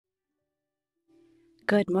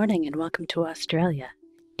Good morning and welcome to Australia.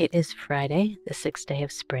 It is Friday, the 6th day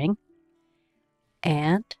of spring,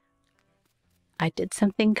 and I did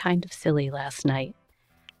something kind of silly last night.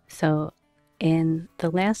 So, in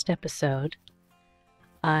the last episode,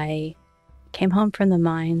 I came home from the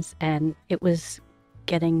mines and it was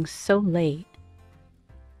getting so late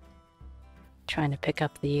trying to pick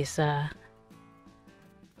up these. There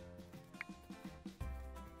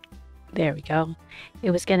we go.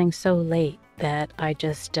 It was getting so late that I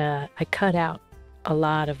just I cut out a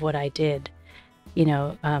lot of what I did,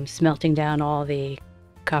 smelting down all the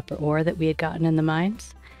copper ore that we had gotten in the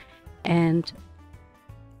mines. And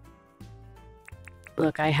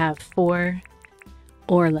look, I have 4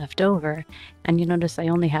 ore left over, and you notice I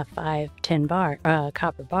only have 5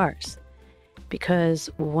 copper bars, because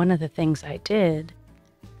one of the things I did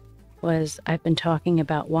was I've been talking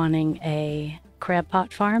about wanting a crab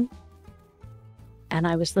pot farm. And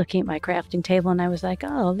I was looking at my crafting table and I was like,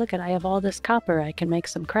 oh, look I have all this copper. I can make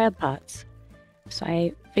some crab pots. So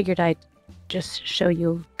I figured I'd just show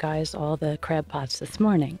you guys all the crab pots this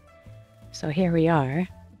morning. So here we are.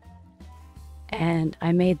 And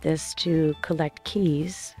I made this to collect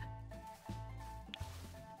keys.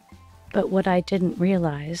 But what I didn't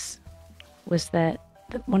realize was that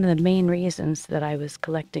one of the main reasons that I was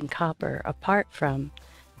collecting copper, apart from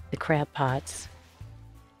the crab pots,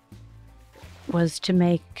 was to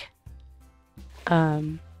make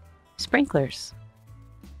sprinklers.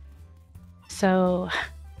 So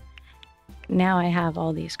now I have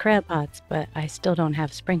all these crab pots, but I still don't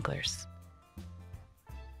have sprinklers.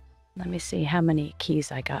 Let me see how many keys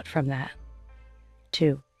I got from that.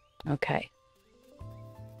 2. Okay.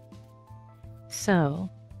 So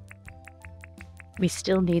we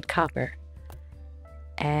still need copper.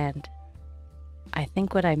 And I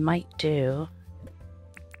think what I might do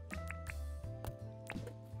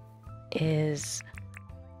is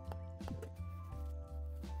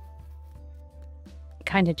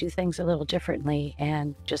kind of do things a little differently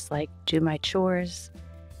and just like do my chores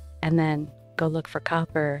and then go look for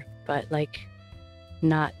copper, but like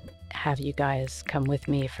not have you guys come with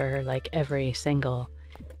me for like every single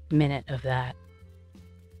minute of that,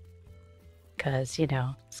 because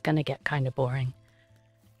it's gonna get kind of boring.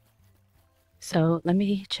 So let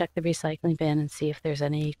me check the recycling bin and see if there's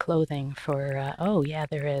any clothing for oh yeah,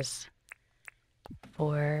 there is.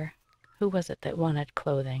 For who was it that wanted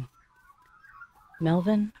clothing?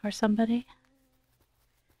 Melvin or somebody?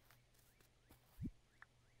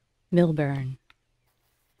 Milburn.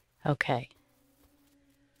 Okay.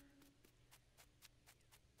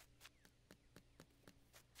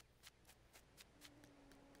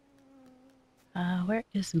 Where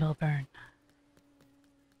is Milburn?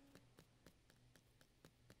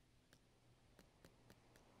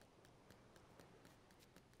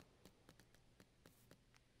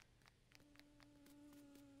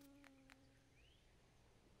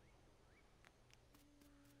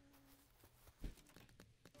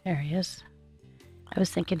 There he is. I was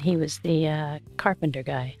thinking he was the carpenter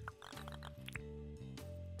guy.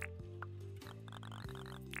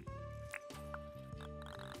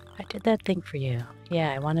 I did that thing for you.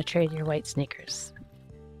 Yeah, I want to trade your white sneakers.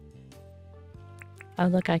 Oh,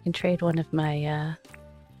 look, I can trade one of my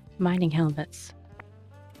mining helmets.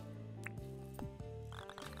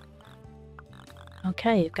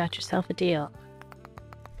 Okay, you've got yourself a deal.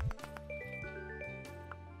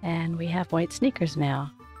 And we have white sneakers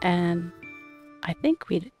now. And I think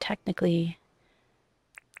we technically...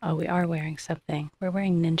 Oh, we are wearing something. We're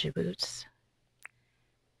wearing ninja boots.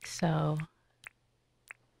 So...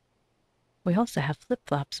 we also have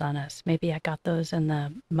flip-flops on us. Maybe I got those in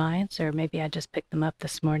the mines, or maybe I just picked them up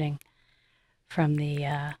this morning from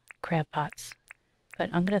the crab pots. But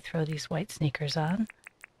I'm going to throw these white sneakers on.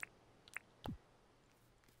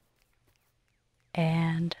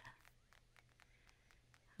 And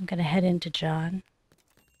I'm going to head into John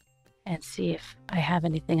and see if I have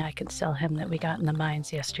anything I can sell him that we got in the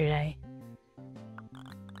mines yesterday.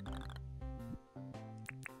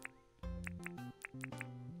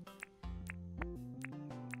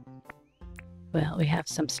 Well, we have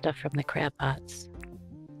some stuff from the crab pots.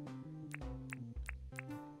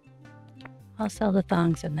 I'll sell the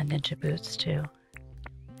thongs and the ninja boots too.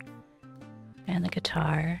 And the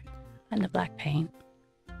guitar and the black paint.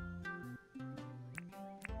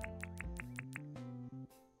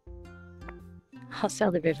 I'll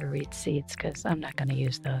sell the river reed seeds because I'm not going to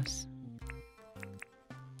use those.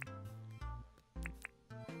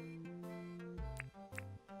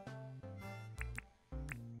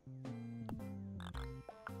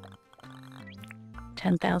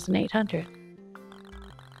 $10,800.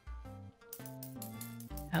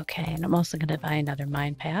 Okay, and I'm also going to buy another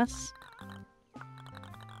mine pass.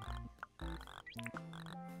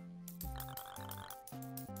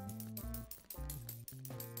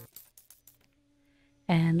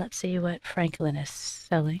 And let's see what Franklin is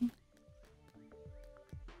selling.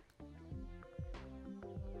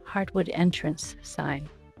 Hardwood entrance sign.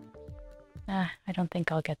 I don't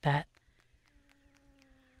think I'll get that.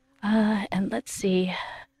 And let's see.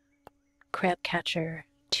 Crab catcher,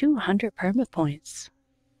 200 permit points.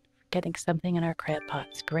 Getting something in our crab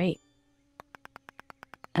pots. Great.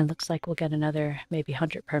 And looks like we'll get another maybe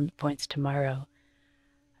 100 permit points tomorrow.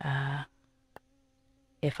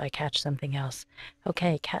 If I catch something else.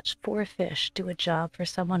 Okay, catch 4 fish, do a job for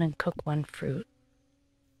someone, and cook 1 fruit.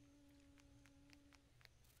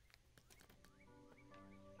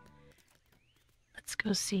 Let's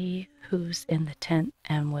go see who's in the tent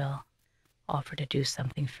and we'll offer to do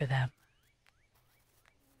something for them.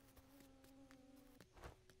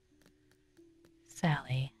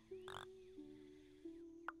 Sally.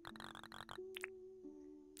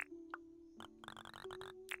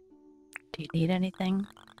 Do you need anything?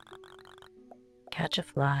 Catch a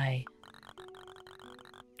fly.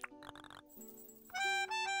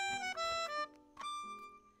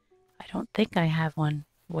 I don't think I have one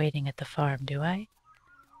waiting at the farm, do I?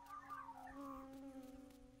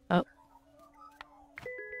 Oh.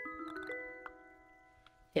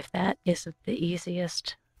 If that isn't the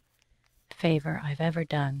easiest favor I've ever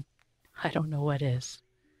done, I don't know what is.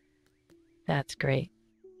 That's great.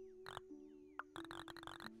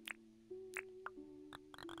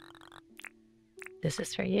 This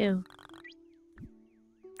is for you.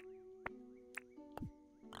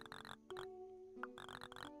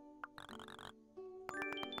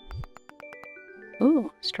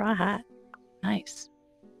 Ooh, straw hat. Nice.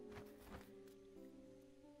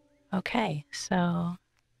 Okay, so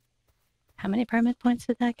how many permit points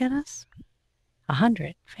did that get us?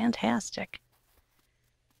 100. Fantastic.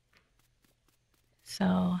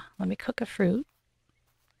 So let me cook a fruit.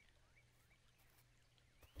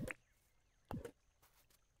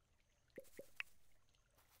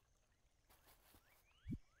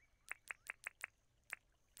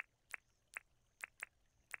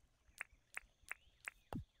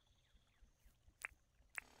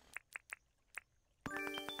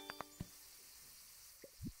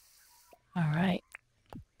 All right.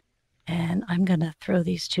 And I'm going to throw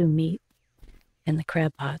these 2 meat in the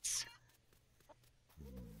crab pots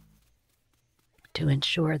to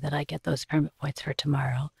ensure that I get those permit points for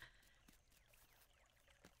tomorrow.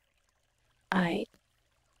 I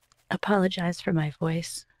apologize for my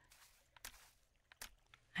voice.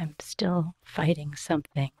 I'm still fighting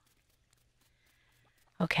something.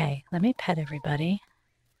 Okay, let me pet everybody.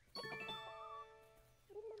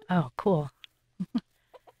 Oh, cool.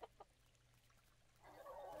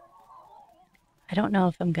 I don't know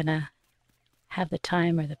if I'm gonna have the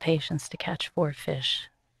time or the patience to catch 4 fish,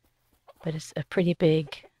 but it's a pretty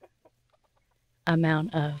big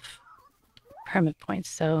amount of permit points,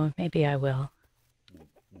 so maybe I will.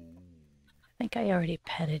 I think I already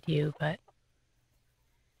petted you, but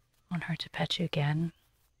won't hurt to pet you again.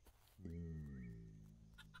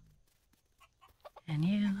 And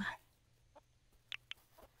you.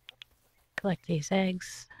 Collect these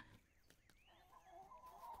eggs.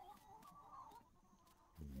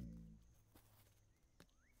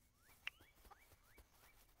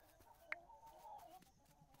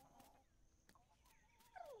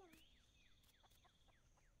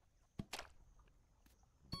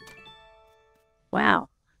 Wow.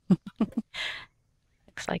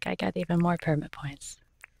 Looks like I got even more permit points.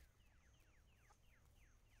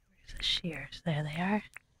 Where's the shears? There they are.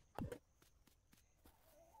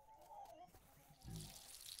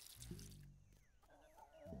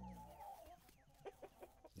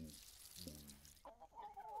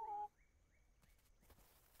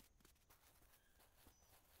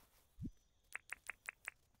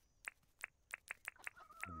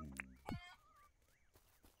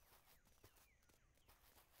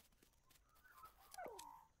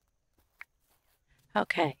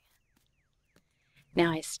 Okay.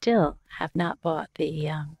 Now I still have not bought the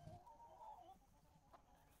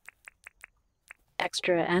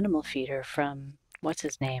extra animal feeder from what's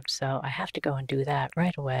his name, so I have to go and do that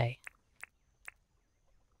right away.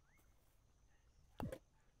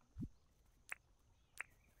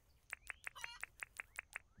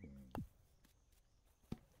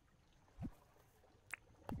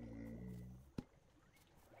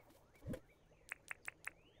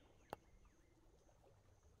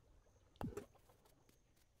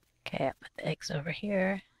 Okay, I put the eggs over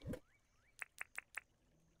here.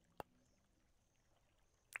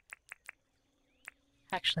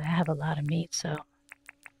 Actually, Actually, I have a lot of meat, so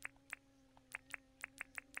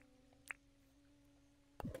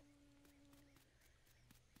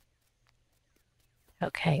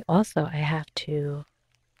okay. Also, I have to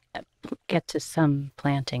get to some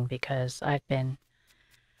planting because I've been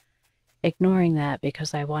ignoring that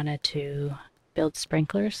because I wanted to build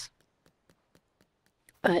sprinklers.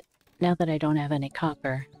 But now that I don't have any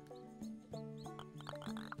copper,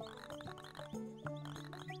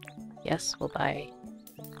 yes, we'll buy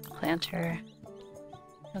planter.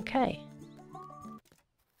 Okay.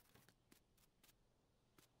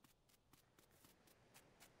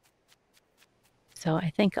 So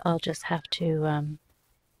I think I'll just have to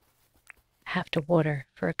water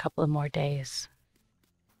for a couple of more days.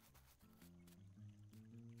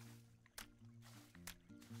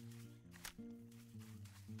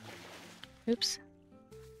 Oops.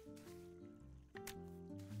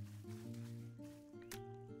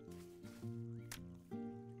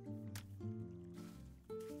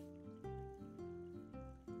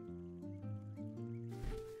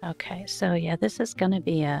 Okay, so yeah, this is going to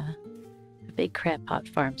be a big crab pot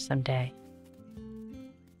farm someday.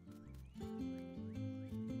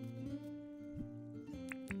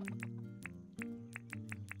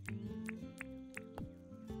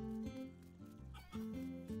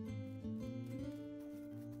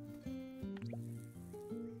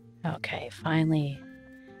 Okay, finally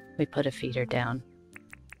we put a feeder down.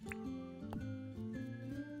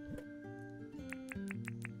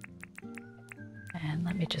 And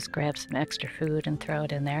let me just grab some extra food and throw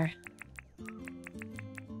it in there.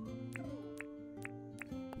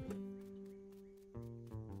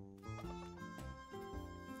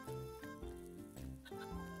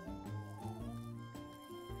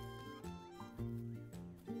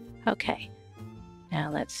 Okay,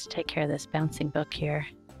 now let's take care of this bouncing book here.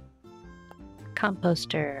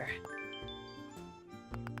 Composter.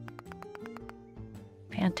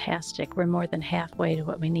 Fantastic. We're more than halfway to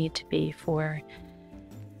what we need to be for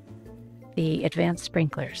the advanced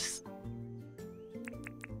sprinklers.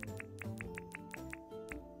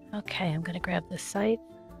 Okay, I'm going to grab the scythe.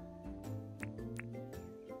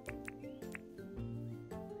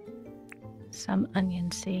 Some onion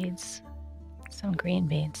seeds, some green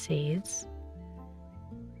bean seeds.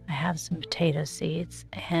 I have some potato seeds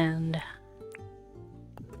and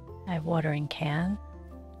I have watering can.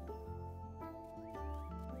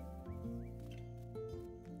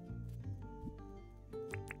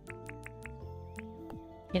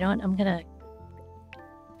 You know what? I'm gonna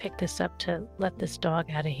pick this up to let this dog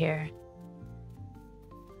out of here.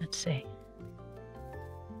 Let's see.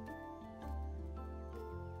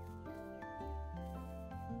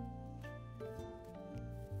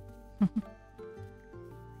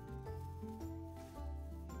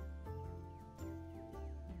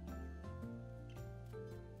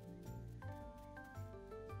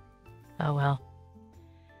 Oh well.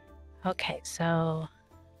 Okay, so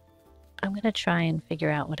I'm going to try and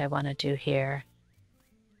figure out what I want to do here.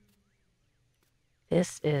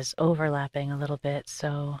 This is overlapping a little bit,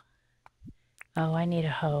 so... Oh, I need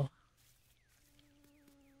a hoe.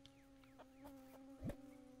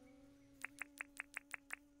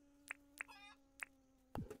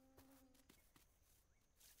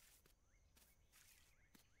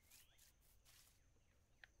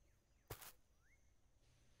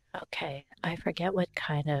 Okay, I forget what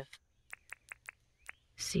kind of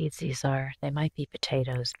seeds these are. They might be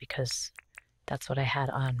potatoes because that's what I had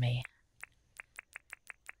on me.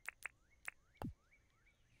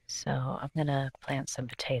 So I'm going to plant some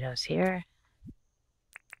potatoes here.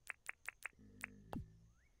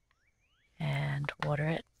 And water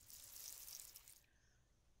it.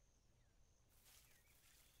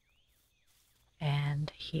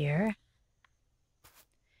 And here.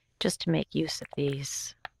 Just to make use of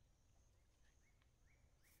these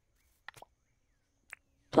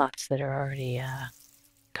plots that are already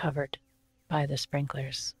covered by the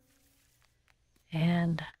sprinklers.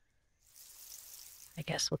 And I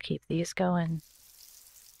guess we'll keep these going.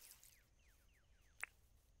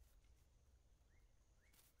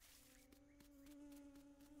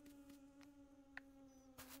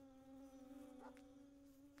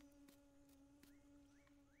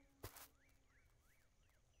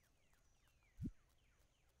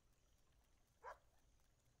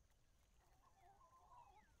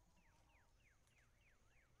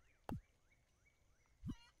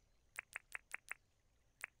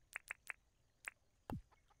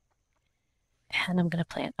 And I'm going to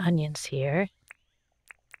plant onions here.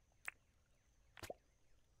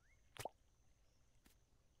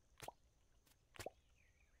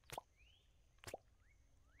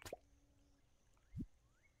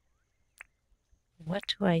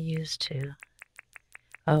 what do I use to...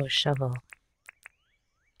 Oh, shovel.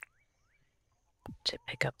 To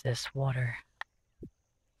pick up this water.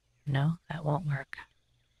 No, that won't work.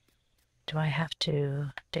 Do I have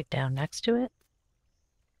to dig down next to it?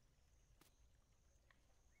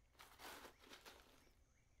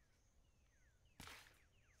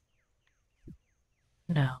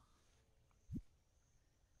 No.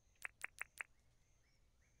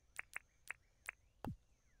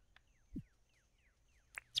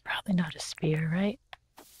 It's probably not a spear, right?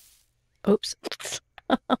 Oops.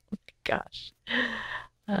 Oh my gosh.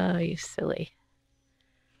 Oh, you silly.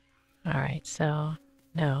 All right, so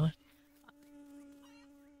no.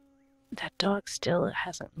 That dog still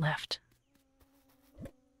hasn't left.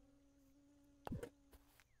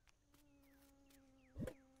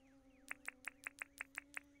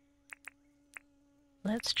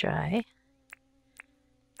 Let's try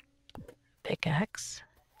pickaxe.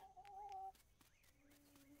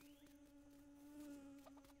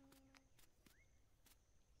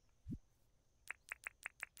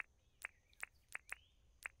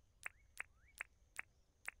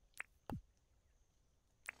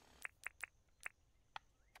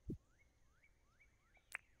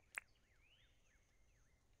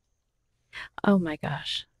 Oh my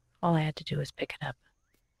gosh. All I had to do was pick it up.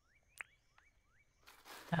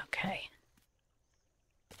 Okay.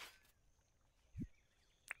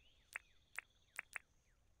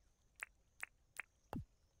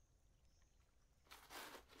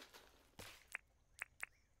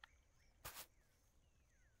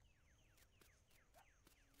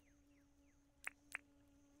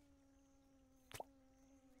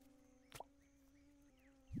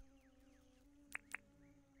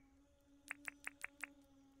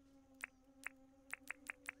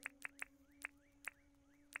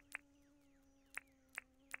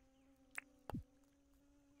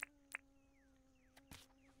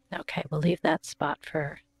 Okay, we'll leave that spot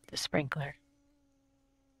for the sprinkler.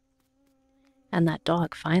 And that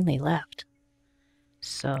dog finally left.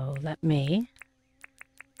 So let me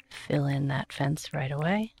fill in that fence right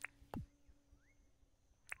away.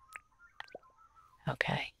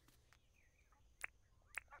 Okay.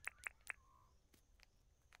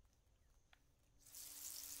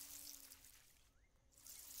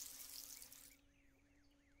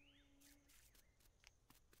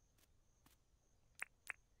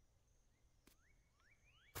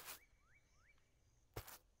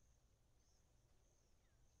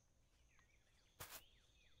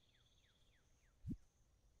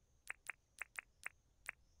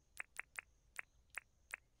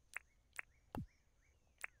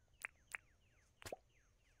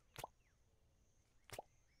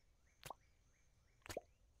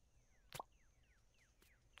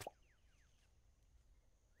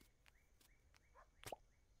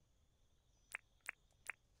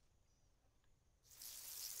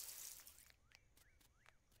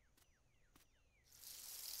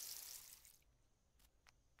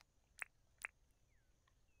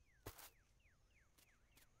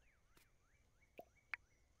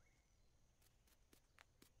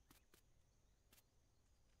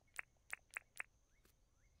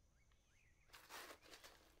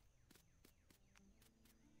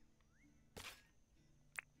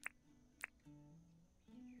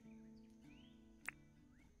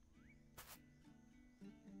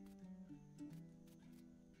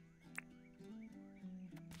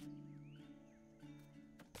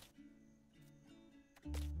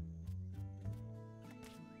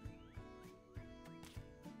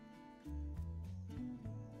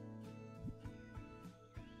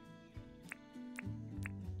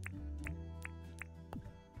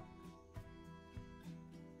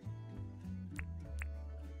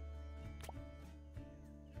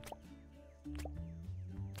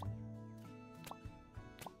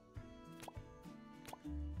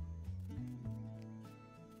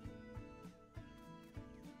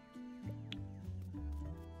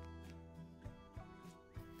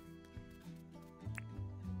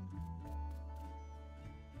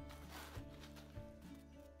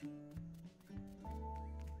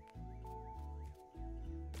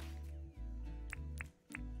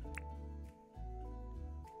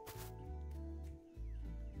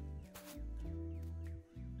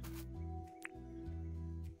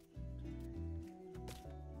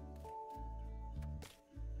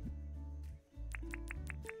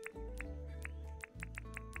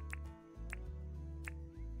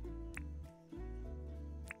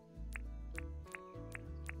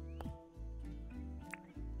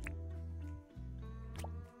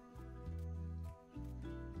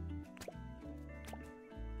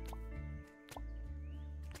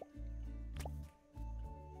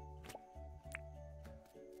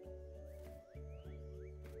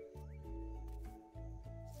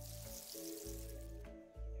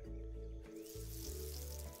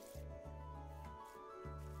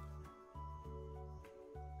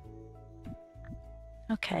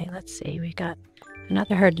 Okay, let's see. We got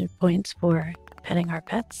another 100 points for petting our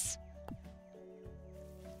pets.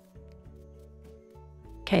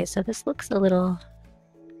 Okay, so this looks a little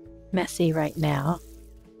messy right now,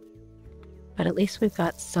 but at least we've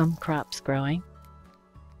got some crops growing.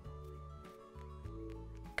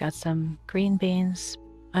 Got some green beans,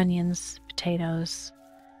 onions, potatoes,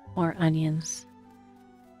 more onions.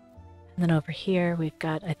 And then over here we've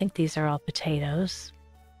got, I think these are all potatoes.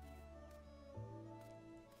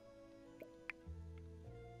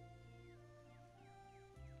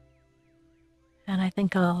 And I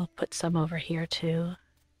think I'll put some over here too.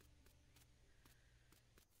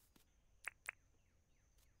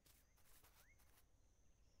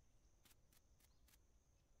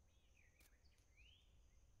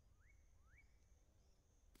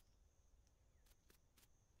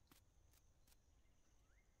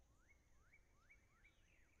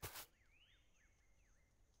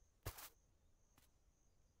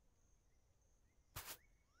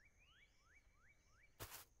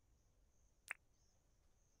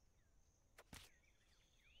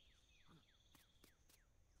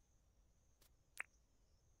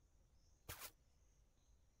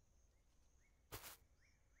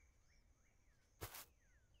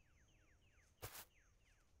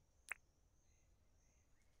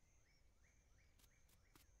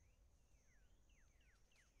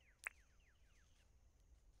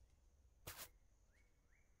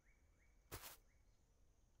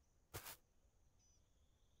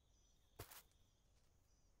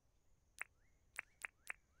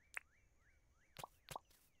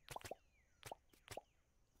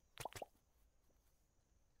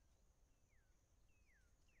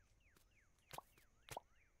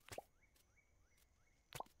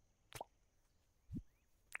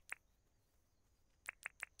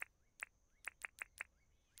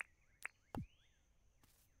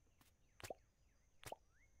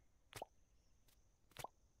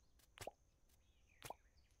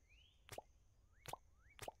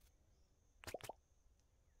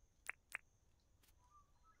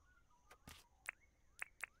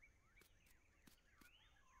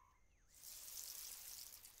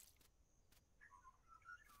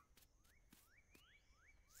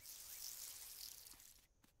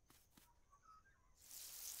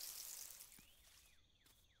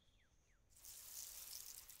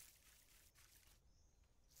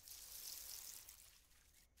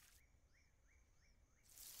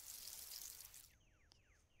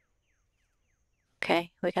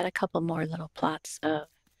 Okay, we got a couple more little plots of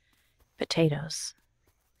potatoes.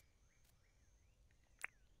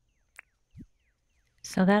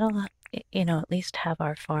 So that'll, at least have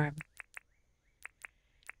our farm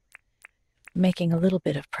making a little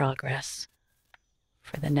bit of progress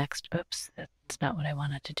for the next, oops, that's not what I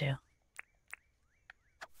wanted to do.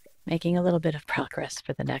 Making a little bit of progress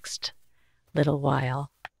for the next little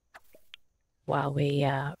while we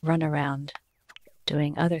run around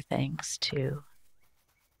doing other things to,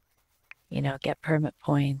 get permit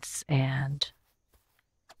points and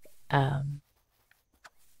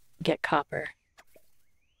get copper.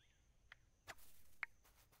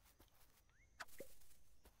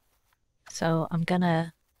 So I'm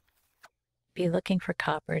gonna be looking for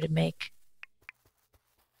copper to make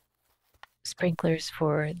sprinklers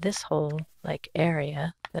for this whole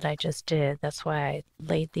area that I just did. That's why I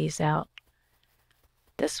laid these out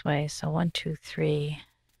this way. So 1, 2, 3,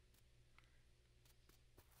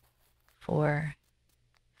 4,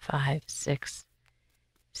 5, 6,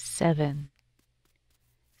 7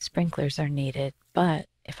 sprinklers are needed. But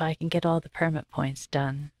if I can get all the permit points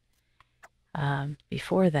done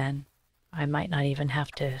before then, I might not even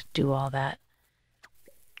have to do all that.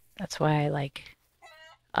 That's why I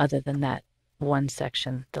other than that one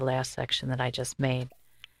section, the last section that I just made,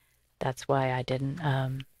 that's why I didn't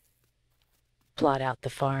plot out the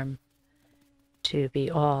farm to be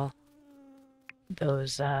all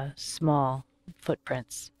those small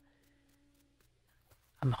footprints.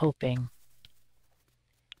 I'm hoping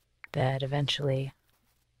that eventually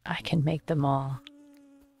I can make them all,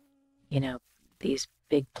 these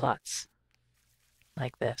big plots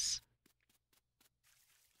like this.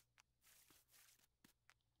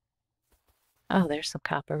 Oh, there's some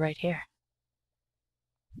copper right here.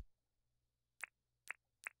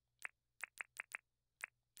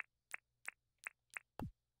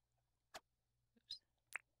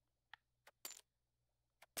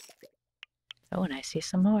 Oh, and I see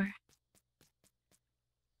some more.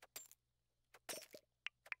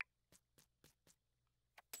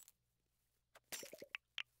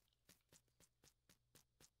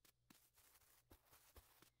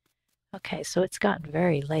 Okay, so it's gotten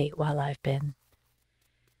very late while I've been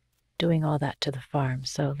doing all that to the farm.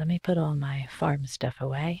 So let me put all my farm stuff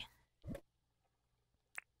away.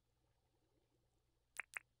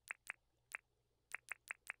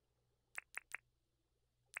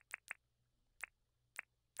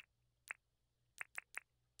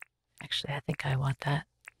 Actually, I think I want that.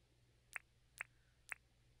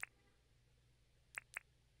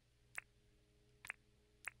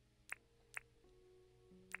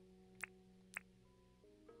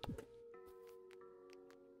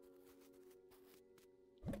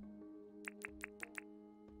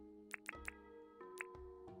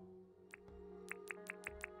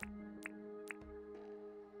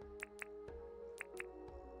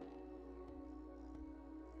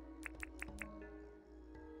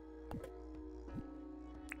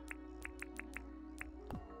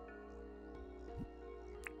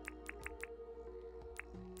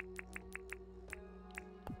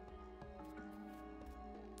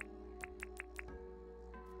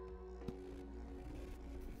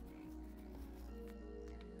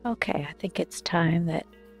 Okay, I think it's time that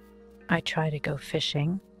I try to go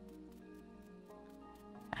fishing.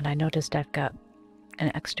 And I noticed I've got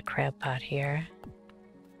an extra crab pot here.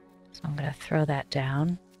 So I'm going to throw that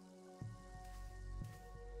down.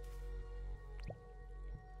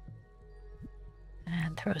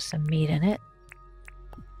 And throw some meat in it.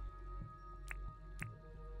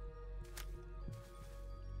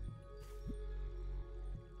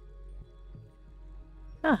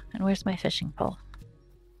 Ah, and where's my fishing pole?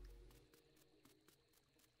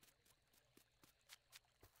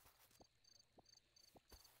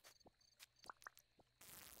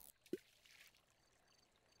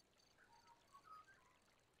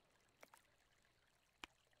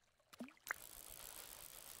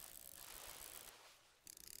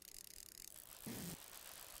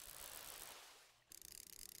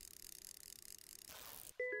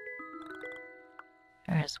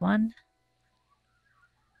 There's one.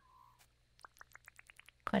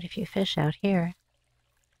 Quite a few fish out here.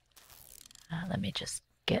 Let me just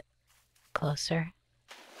get closer.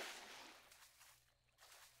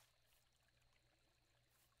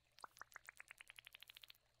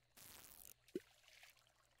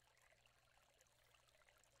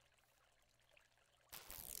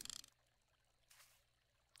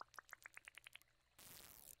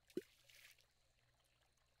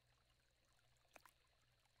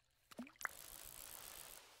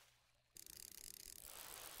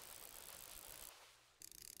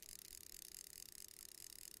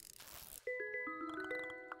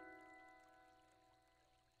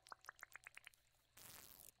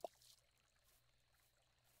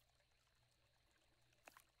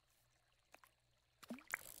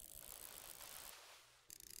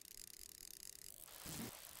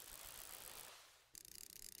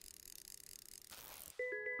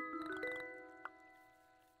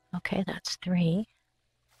 Okay, that's 3.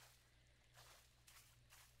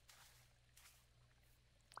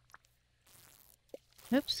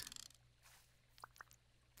 Oops.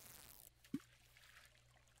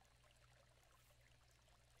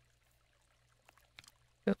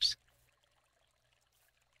 Oops.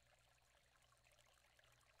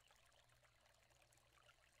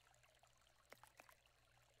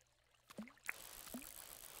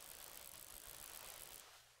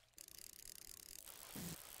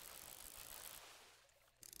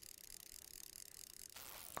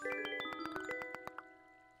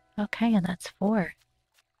 Okay, and that's 4.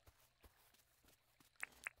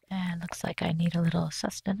 And looks like I need a little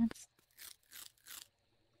sustenance.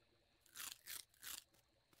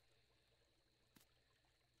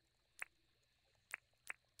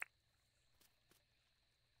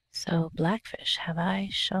 So blackfish, have I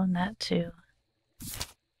shown that to?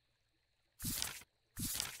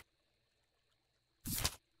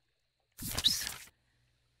 Oops.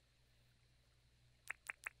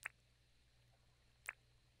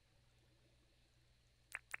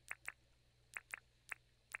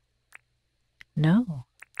 No,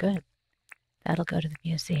 good. That'll go to the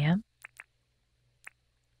museum.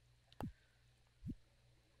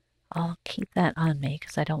 I'll keep that on me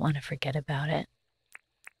because I don't want to forget about it.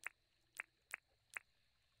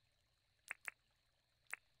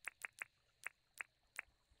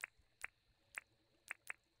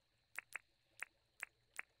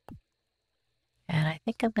 And I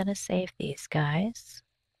think I'm going to save these guys.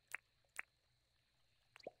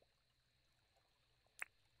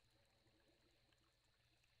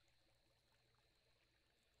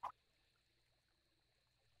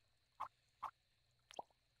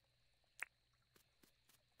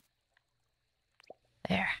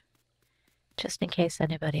 There. Just in case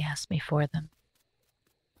anybody asks me for them.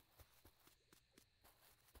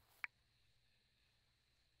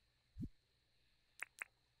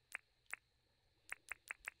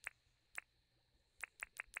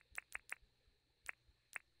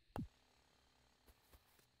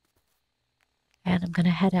 I'm going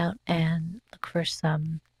to head out and look for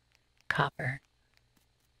some copper.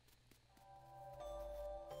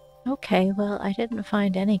 Okay, well, I didn't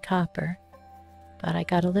find any copper, but I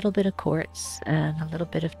got a little bit of quartz and a little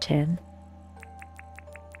bit of tin.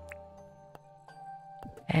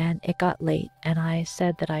 And it got late, and I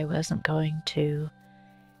said that I wasn't going to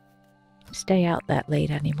stay out that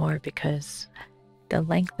late anymore because the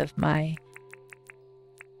length of my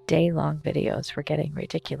day-long videos were getting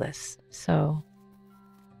ridiculous. So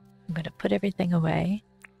I'm going to put everything away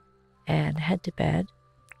and head to bed.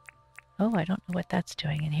 Oh, I don't know what that's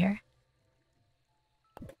doing in here.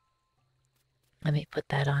 Let me put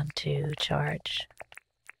that on to charge.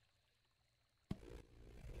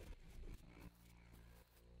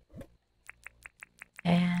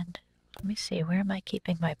 And let me see, where am I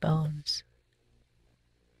keeping my bones?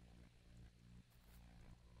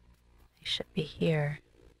 They should be here.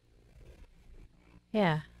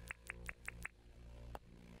 Yeah.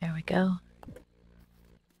 There we go.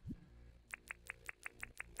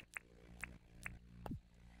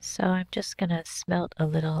 So I'm just gonna smelt a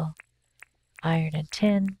little iron and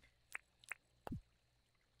tin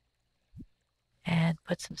and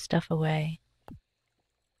put some stuff away.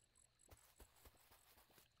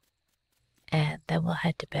 And then we'll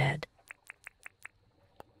head to bed.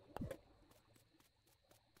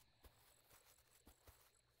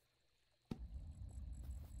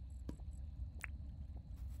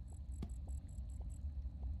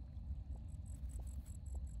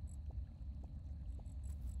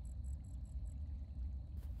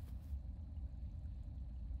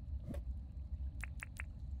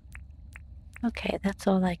 Okay, that's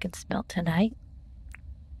all I can smelt tonight.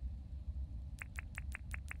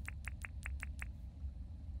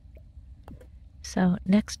 So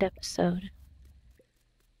next episode,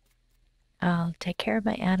 I'll take care of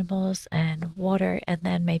my animals and water, and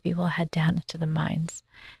then maybe we'll head down into the mines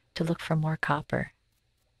to look for more copper.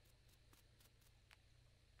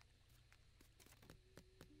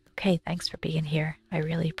 Okay, thanks for being here. I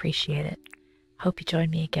really appreciate it. Hope you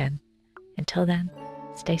join me again. Until then,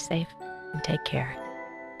 stay safe and take care.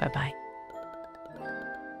 Bye-bye.